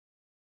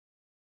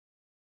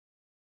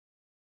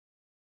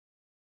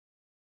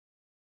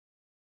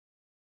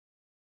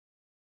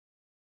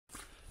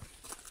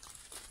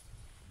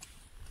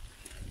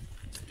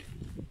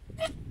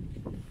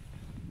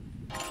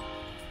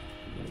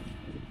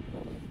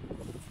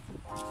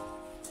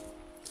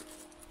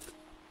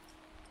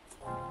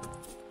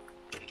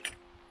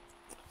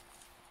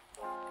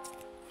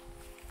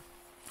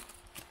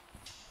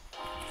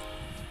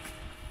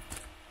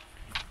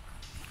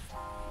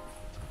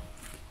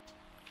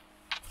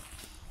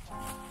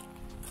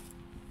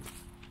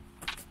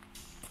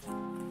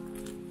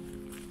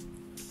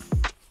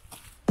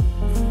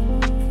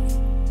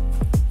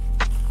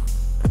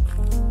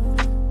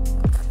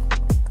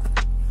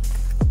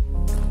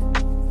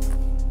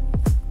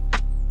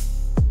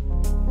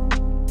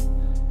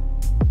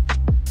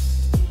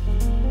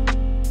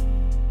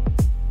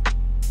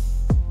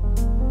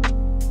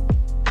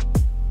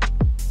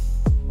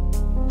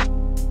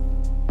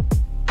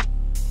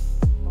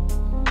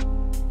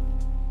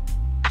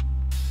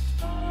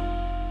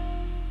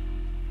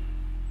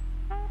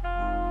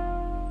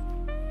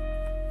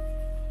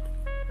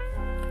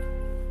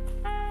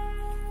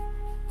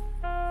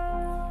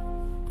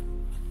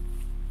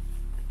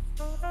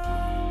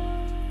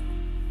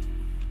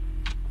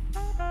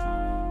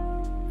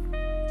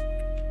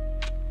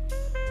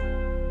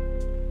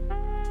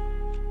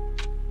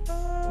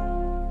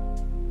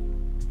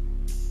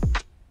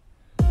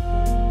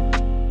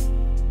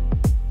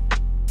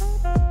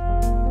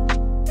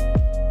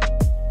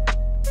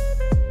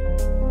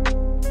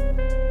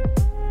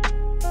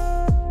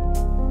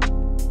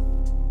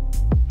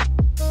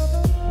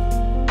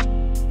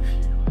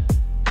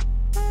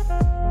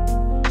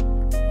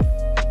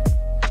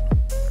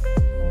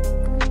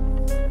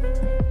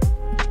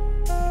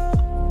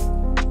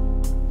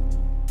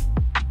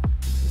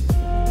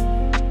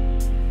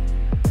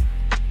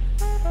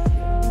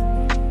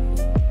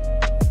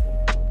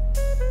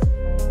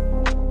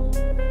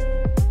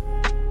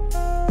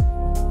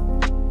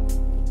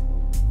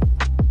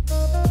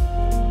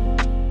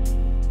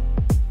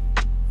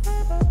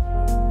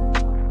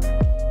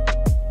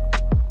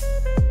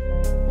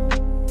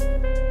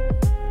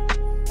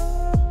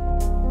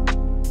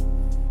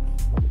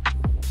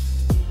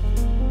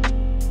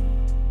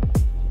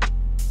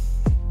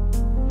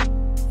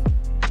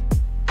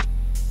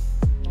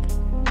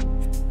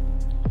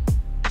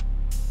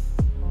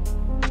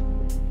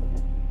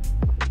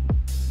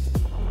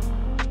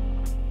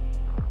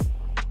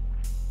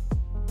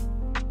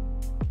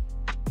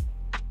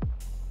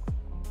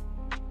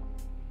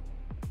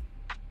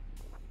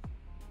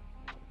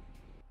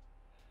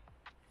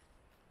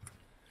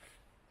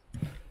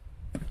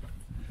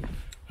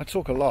I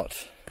talk a lot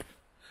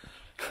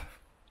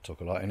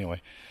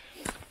anyway.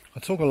 I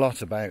talk a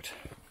lot about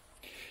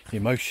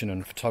emotion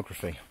and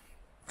photography,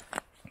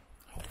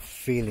 or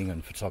feeling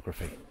and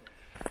photography.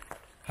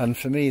 And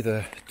for me,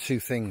 the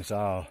two things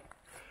are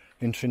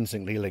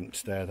intrinsically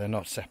linked. They're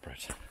not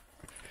separate.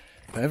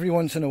 But every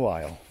once in a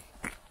while,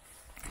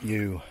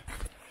 you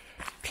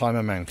climb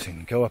a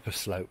mountain, go up a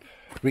slope,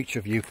 reach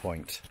a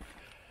viewpoint,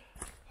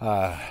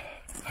 are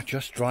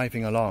just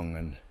driving along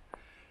and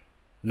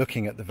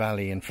looking at the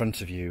valley in front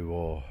of you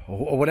or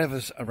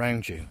whatever's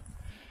around you,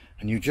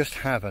 and you just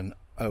have an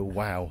oh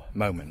wow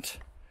moment.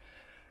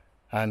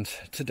 And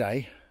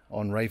today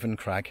on Raven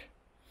Crag,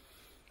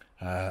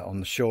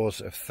 on the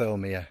shores of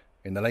Thirlmere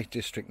in the Lake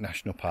District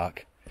National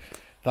Park,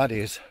 that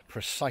is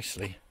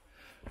precisely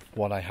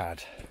what I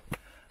had.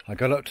 I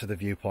got up to the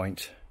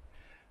viewpoint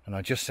and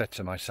I just said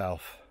to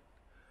myself,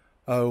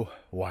 oh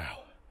wow,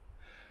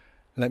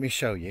 let me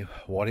show you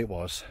what it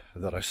was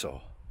that I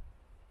saw.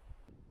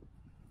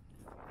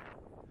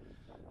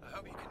 I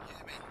hope you can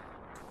hear me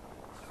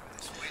over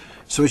this wind.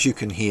 So as you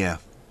can hear,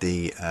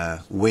 the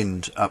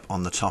wind up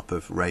on the top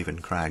of Raven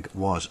Crag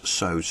was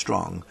so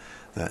strong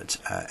that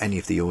any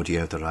of the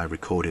audio that I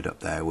recorded up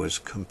there was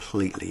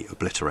completely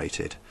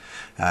obliterated.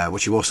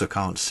 What you also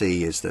can't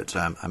see is that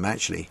I'm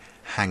actually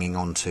hanging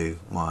onto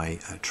my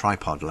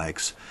tripod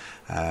legs.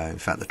 In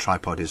fact, the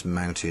tripod is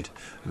mounted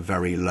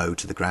very low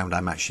to the ground.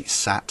 I'm actually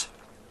sat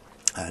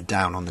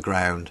down on the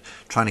ground,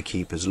 trying to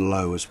keep as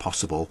low as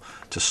possible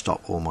to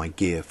stop all my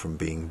gear from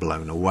being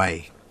blown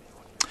away.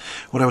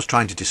 What I was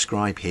trying to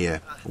describe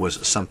here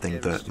was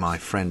something that my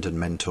friend and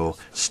mentor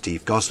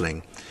Steve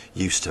Gosling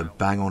used to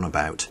bang on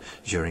about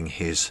during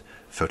his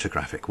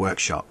photographic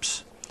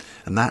workshops.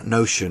 And that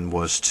notion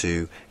was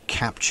to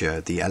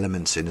capture the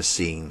elements in a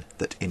scene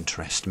that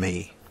interest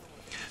me.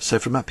 So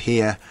from up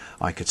here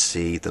I could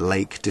see the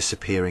lake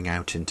disappearing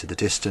out into the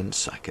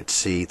distance. I could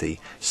see the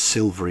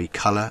silvery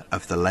colour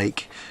of the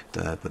lake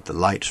with the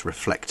light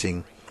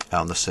reflecting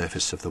on the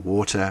surface of the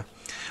water.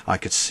 I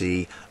could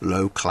see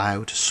low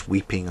cloud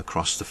sweeping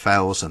across the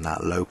fells, and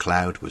that low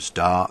cloud was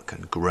dark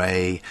and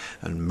grey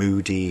and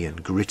moody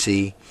and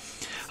gritty.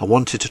 I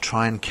wanted to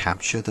try and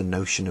capture the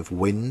notion of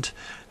wind.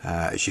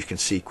 As you can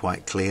see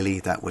quite clearly,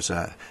 that was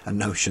a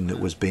notion that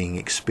was being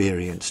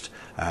experienced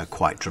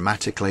quite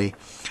dramatically.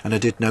 And I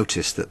did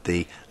notice that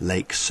the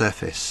lake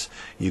surface,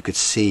 you could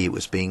see it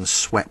was being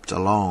swept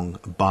along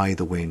by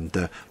the wind.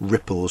 The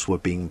ripples were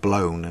being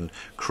blown and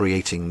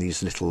creating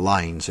these little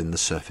lines in the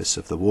surface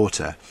of the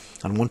water,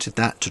 and wanted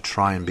that to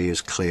try and be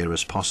as clear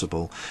as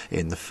possible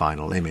in the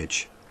final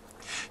image.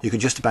 You can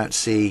just about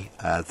see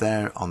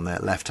there on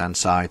the left hand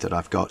side that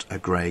I've got a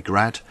grey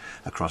grad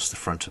across the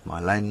front of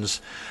my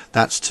lens.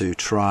 That's to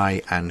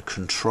try and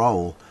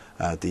control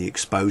the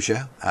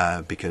exposure,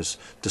 because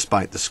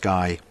despite the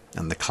sky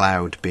and the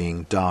cloud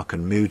being dark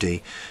and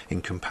moody,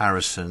 in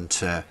comparison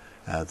to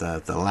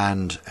the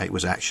land, it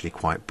was actually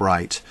quite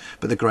bright.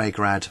 But the grey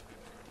grad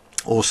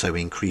also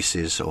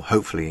increases, or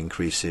hopefully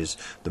increases,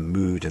 the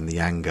mood and the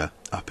anger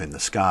up in the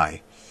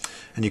sky.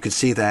 And you can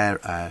see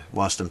there,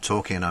 whilst I'm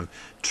talking, I'm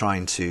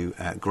trying to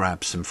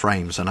grab some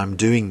frames, and I'm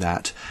doing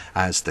that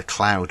as the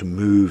cloud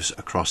moves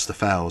across the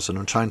fells, and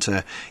I'm trying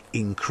to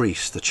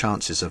increase the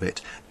chances of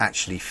it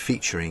actually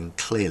featuring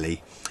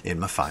clearly in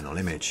my final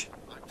image.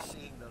 I'm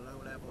seeing the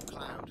low-level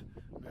cloud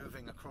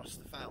moving across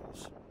the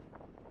fells.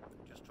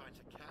 Just trying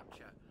to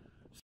capture.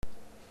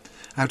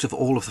 Out of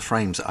all of the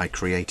frames that I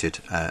created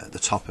at the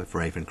top of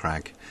Raven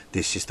Crag,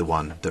 this is the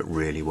one that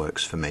really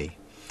works for me.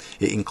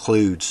 It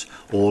includes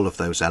all of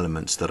those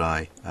elements that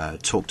I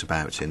talked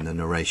about in the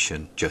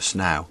narration just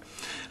now.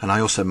 And I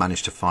also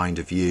managed to find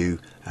a view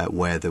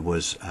where there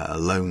was a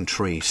lone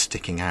tree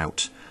sticking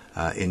out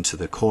into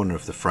the corner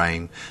of the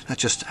frame. That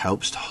just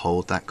helps to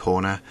hold that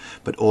corner,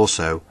 but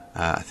also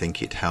I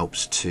think it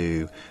helps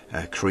to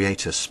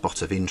create a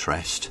spot of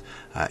interest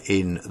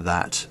in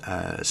that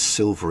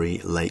silvery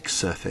lake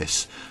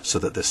surface, so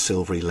that the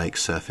silvery lake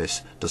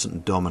surface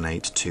doesn't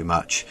dominate too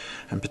much,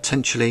 and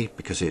potentially,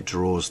 because it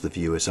draws the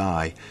viewer's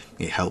eye,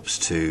 it helps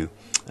to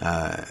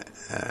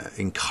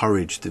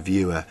encourage the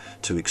viewer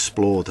to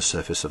explore the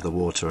surface of the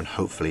water and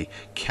hopefully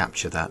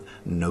capture that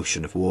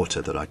notion of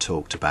water that I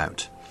talked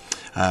about.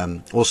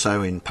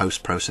 Also in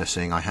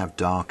post-processing I have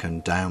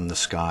darkened down the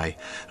sky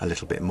a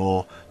little bit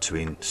more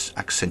to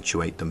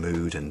accentuate the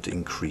mood and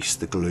increase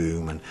the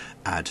gloom and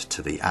add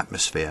to the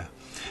atmosphere.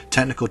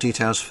 Technical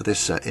details for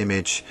this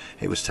image: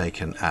 it was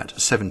taken at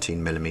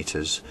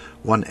 17mm,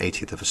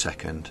 1/80th of a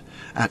second,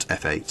 at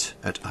f8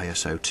 at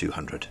ISO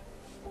 200.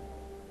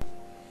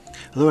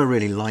 Although I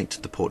really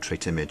liked the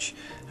portrait image,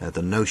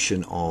 the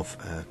notion of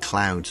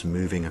clouds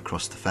moving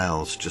across the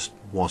fells just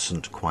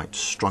wasn't quite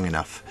strong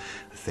enough.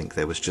 I think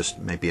there was just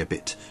maybe a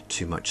bit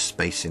too much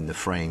space in the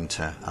frame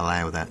to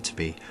allow that to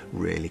be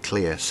really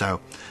clear.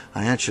 So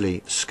I actually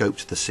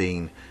scoped the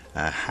scene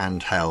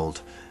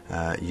handheld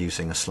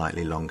using a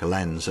slightly longer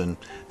lens, and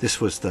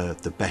this was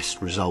the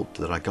best result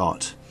that I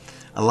got.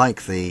 I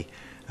like the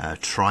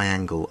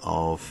triangle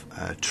of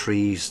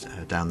trees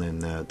down in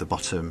the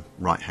bottom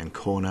right hand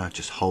corner,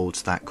 just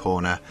holds that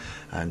corner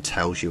and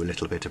tells you a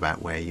little bit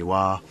about where you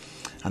are.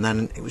 And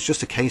then it was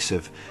just a case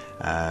of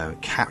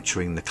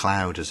capturing the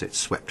cloud as it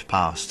swept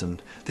past,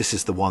 and this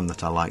is the one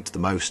that I liked the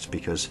most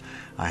because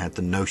I had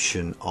the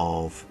notion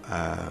of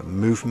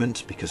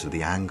movement because of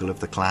the angle of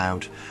the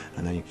cloud,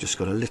 and then you've just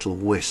got a little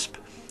wisp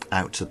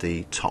out to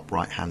the top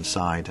right hand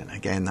side, and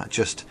again that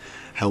just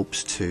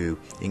helps to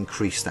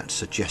increase that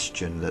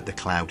suggestion that the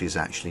cloud is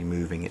actually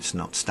moving, it's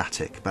not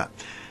static. But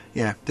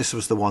yeah, this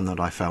was the one that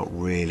I felt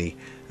really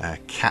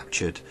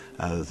captured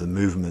the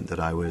movement that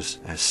I was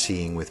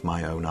seeing with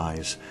my own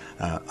eyes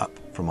up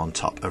from on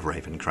top of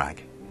Raven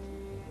Crag.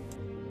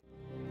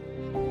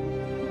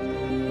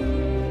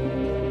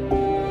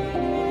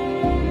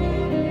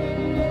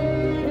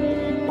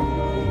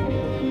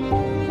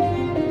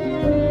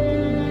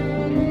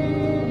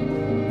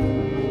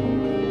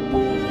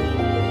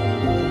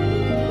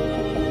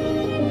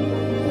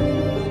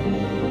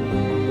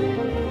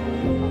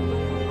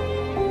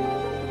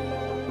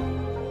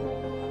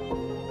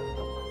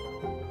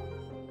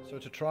 So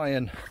to try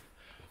and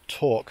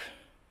talk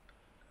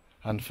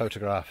and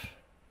photograph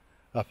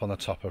up on the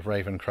top of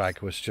Raven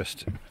Crag was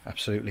just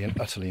absolutely and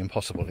utterly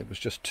impossible. It was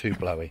just too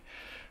blowy,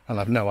 and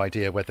I've no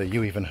idea whether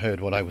you even heard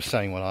what I was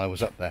saying when I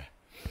was up there.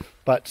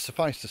 But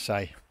suffice to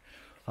say,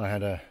 I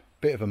had a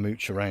bit of a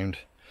mooch around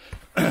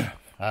to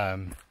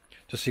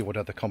see what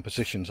other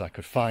compositions I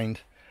could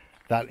find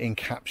that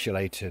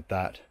encapsulated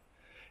that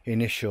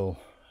initial,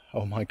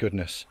 oh my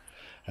goodness,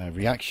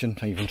 reaction.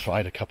 I even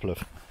tried a couple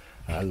of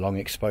long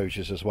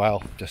exposures as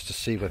well, just to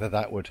see whether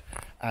that would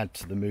add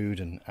to the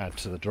mood and add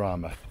to the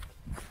drama.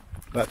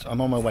 But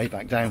I'm on my way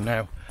back down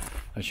now.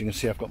 As you can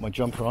see, I've got my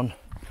jumper on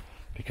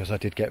because I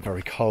did get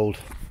very cold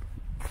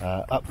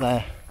up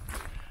there.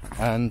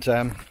 And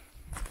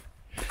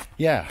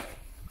yeah,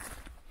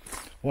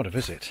 what a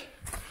visit.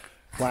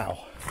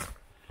 Wow.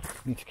 I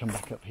need to come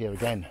back up here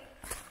again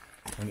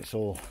when it's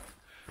all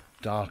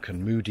dark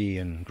and moody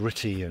and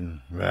gritty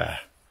and rare.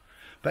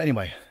 But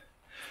anyway,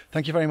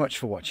 thank you very much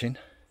for watching.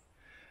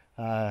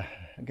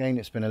 Again,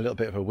 it's been a little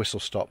bit of a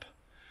whistle-stop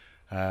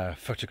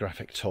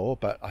photographic tour,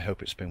 but I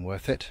hope it's been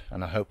worth it,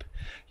 and I hope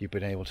you've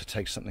been able to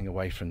take something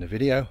away from the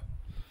video.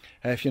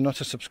 If you're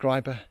not a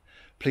subscriber,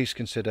 please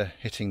consider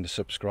hitting the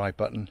subscribe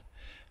button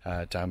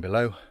down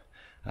below,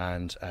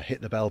 and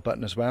hit the bell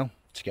button as well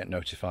to get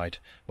notified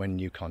when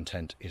new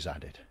content is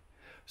added.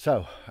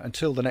 So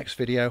until the next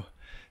video,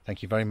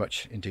 thank you very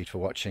much indeed for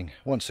watching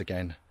once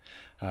again,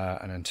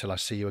 and until I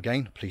see you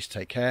again, please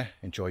take care,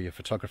 enjoy your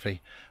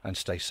photography and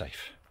stay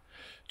safe.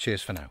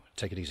 Cheers for now.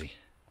 Take it easy.